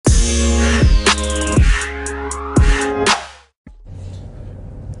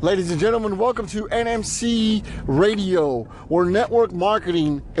Ladies and gentlemen, welcome to NMC Radio, where network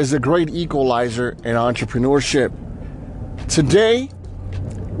marketing is a great equalizer in entrepreneurship. Today,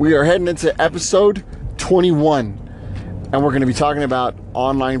 we are heading into episode 21, and we're going to be talking about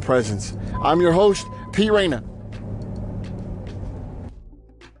online presence. I'm your host, P. Reyna.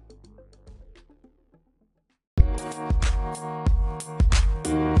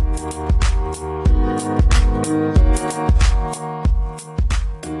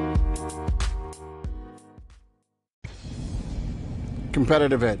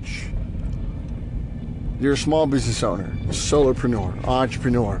 Competitive edge. You're a small business owner, solopreneur,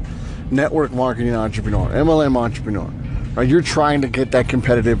 entrepreneur, network marketing entrepreneur, MLM entrepreneur. Right? You're trying to get that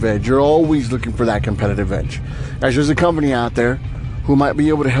competitive edge. You're always looking for that competitive edge. Guys, there's a company out there who might be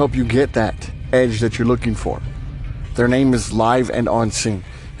able to help you get that edge that you're looking for. Their name is Live and On Scene.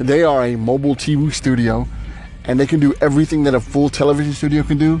 They are a mobile TV studio, and they can do everything that a full television studio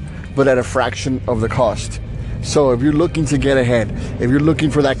can do, but at a fraction of the cost. So if you're looking to get ahead, if you're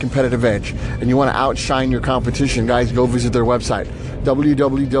looking for that competitive edge, and you want to outshine your competition, guys, go visit their website,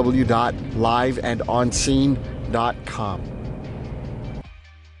 www.liveandonscene.com.